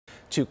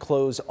to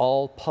close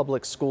all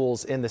public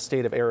schools in the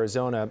state of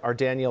Arizona. Our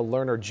Danielle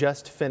Lerner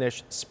just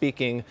finished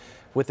speaking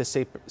with the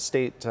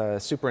state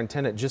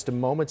superintendent just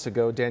moments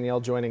ago. Danielle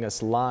joining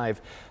us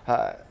live.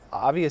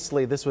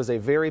 Obviously, this was a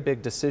very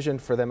big decision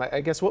for them.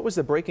 I guess what was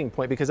the breaking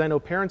point? Because I know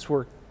parents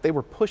were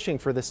pushing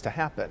for this to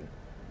happen.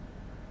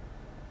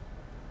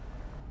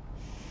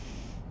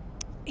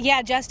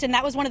 Yeah, Justin,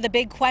 that was one of the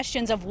big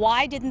questions of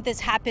why didn't this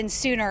happen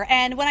sooner?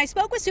 And when I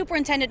spoke with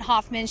Superintendent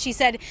Hoffman, she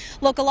said,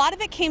 look, a lot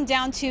of it came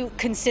down to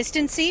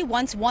consistency.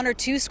 Once one or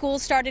two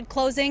schools started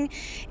closing,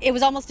 it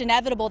was almost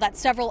inevitable that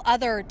several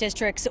other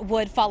districts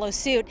would follow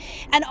suit.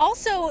 And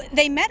also,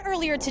 they met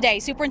earlier today,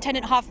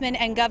 Superintendent Hoffman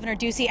and Governor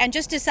Ducey, and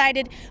just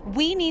decided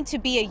we need to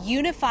be a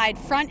unified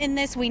front in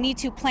this. We need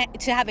to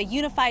have a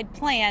unified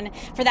plan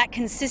for that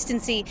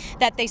consistency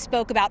that they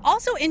spoke about.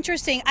 Also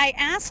interesting, I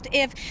asked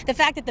if the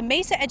fact that the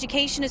Mesa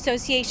Education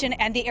Association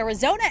and the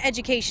Arizona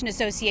Education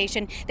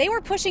Association, they were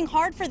pushing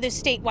hard for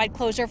this statewide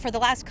closure for the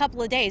last couple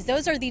of days.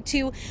 Those are the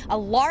two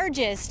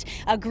largest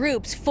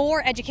groups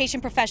for education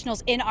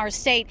professionals in our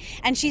state.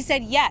 And she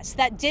said, yes,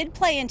 that did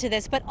play into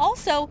this. But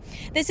also,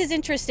 this is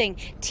interesting,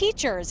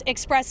 teachers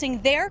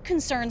expressing their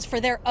concerns for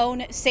their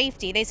own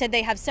safety. They said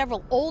they have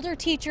several older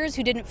teachers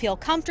who didn't feel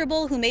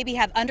comfortable, who maybe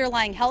have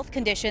underlying health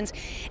conditions.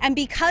 And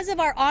because of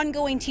our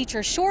ongoing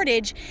teacher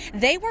shortage,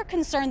 they were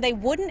concerned they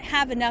wouldn't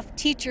have enough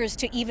teachers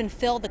to even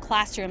fill the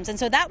classrooms. And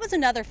so that was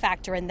another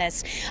factor in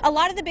this. A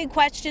lot of the big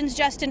questions,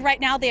 Justin, right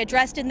now they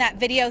addressed in that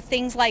video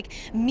things like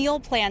meal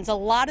plans. A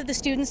lot of the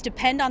students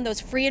depend on those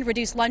free and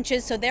reduced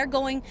lunches, so they're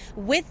going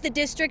with the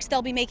districts.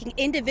 They'll be making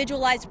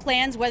individualized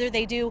plans, whether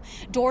they do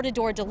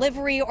door-to-door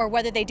delivery or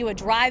whether they do a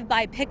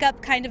drive-by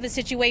pickup kind of a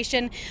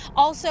situation.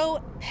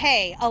 Also,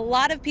 pay. A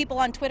lot of people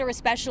on Twitter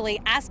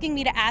especially asking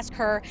me to ask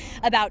her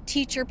about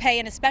teacher pay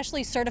and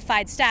especially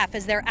certified staff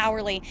as they're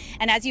hourly.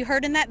 And as you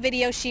heard in that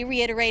video, she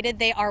reiterated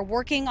they are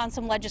working on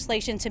some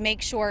legislation to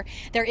make sure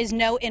there is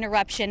no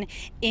interruption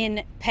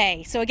in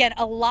pay. So again,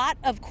 a lot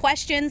of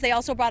questions. They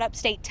also brought up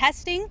state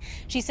testing.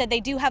 She said they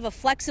do have a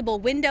flexible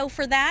window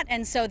for that,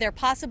 and so they're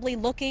possibly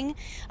looking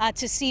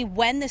to see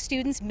when the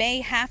students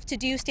may have to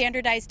do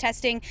standardized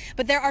testing.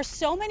 But there are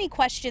so many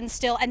questions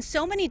still and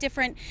so many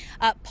different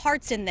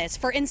parts in this.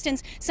 For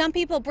instance, some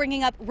people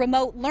bringing up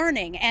remote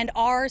learning, and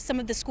are some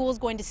of the schools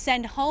going to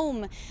send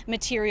home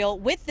material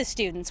with the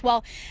students?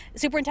 Well,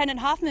 Superintendent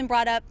Hoffman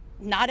brought up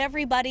not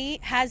everybody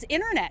has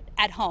internet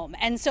at home.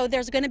 And so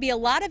there's going to be a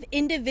lot of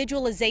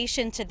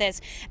individualization to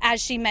this,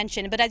 as she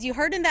mentioned. But as you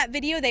heard in that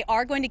video, they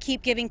are going to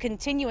keep giving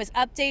continuous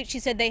updates. She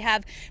said they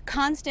have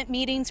constant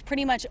meetings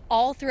pretty much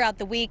all throughout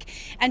the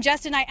week. And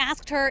Justin, I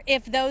asked her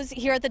if those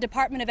here at the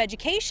Department of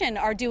Education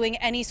are doing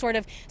any sort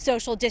of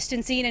social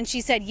distancing. And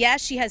she said,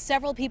 yes, she has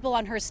several people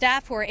on her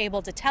staff who are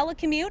able to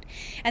telecommute.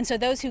 And so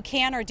those who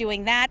can are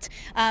doing that.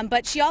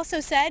 But she also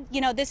said, you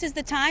know, this is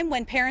the time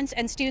when parents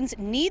and students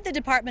need the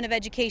Department of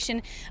Education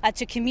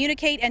to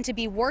communicate and to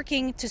be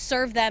working to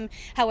serve them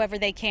however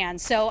they can.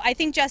 So I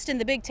think, Justin,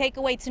 the big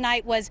takeaway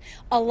tonight was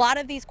a lot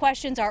of these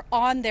questions are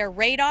on their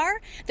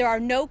radar. There are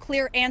no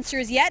clear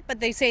answers yet,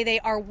 but they say they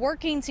are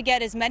working to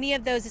get as many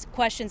of those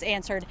questions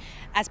answered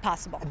as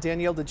possible.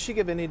 Danielle, did she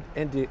give any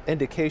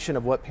indication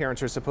of what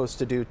parents are supposed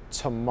to do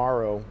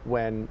tomorrow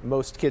when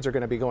most kids are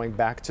going to be going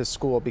back to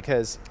school?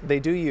 Because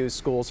they do use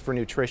schools for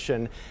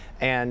nutrition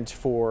and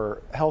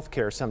for health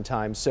care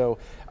sometimes. So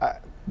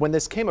when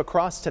this came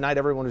across tonight,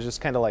 everyone was just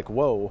kind of like,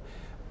 whoa,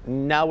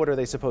 now what are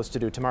they supposed to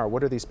do tomorrow?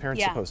 What are these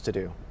parents supposed to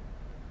do?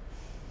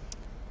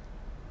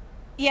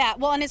 Yeah,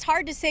 well, and it's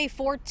hard to say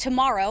for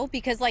tomorrow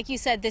because, like you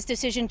said, this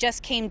decision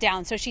just came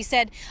down. So she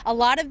said a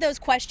lot of those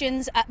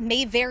questions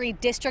may vary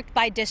district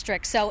by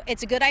district. So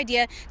it's a good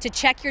idea to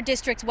check your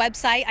district's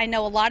website. I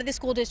know a lot of the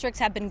school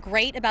districts have been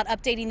great about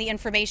updating the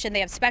information.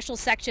 They have special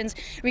sections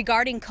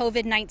regarding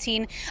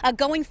COVID-19.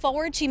 Going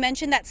forward, she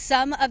mentioned that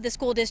some of the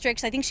school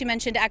districts, I think she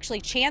mentioned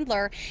actually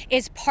Chandler,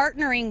 is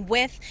partnering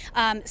with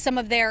some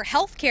of their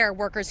healthcare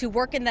workers who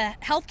work in the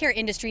healthcare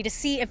industry to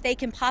see if they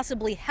can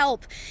possibly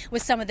help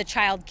with some of the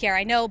child care.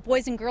 I know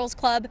Boys and Girls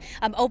Club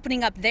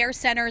opening up their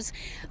centers.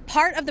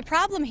 Part of the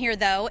problem here,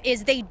 though,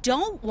 is they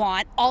don't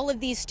want all of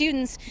these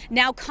students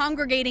now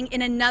congregating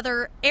in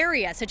another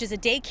area, such as a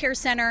daycare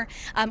center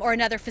or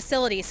another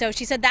facility. So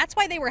she said that's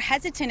why they were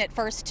hesitant at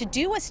first to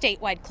do a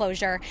statewide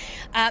closure.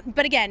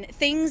 But again,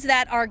 things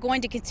that are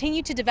going to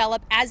continue to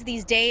develop as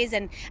these days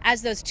and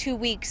as those 2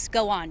 weeks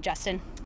go on, Justin.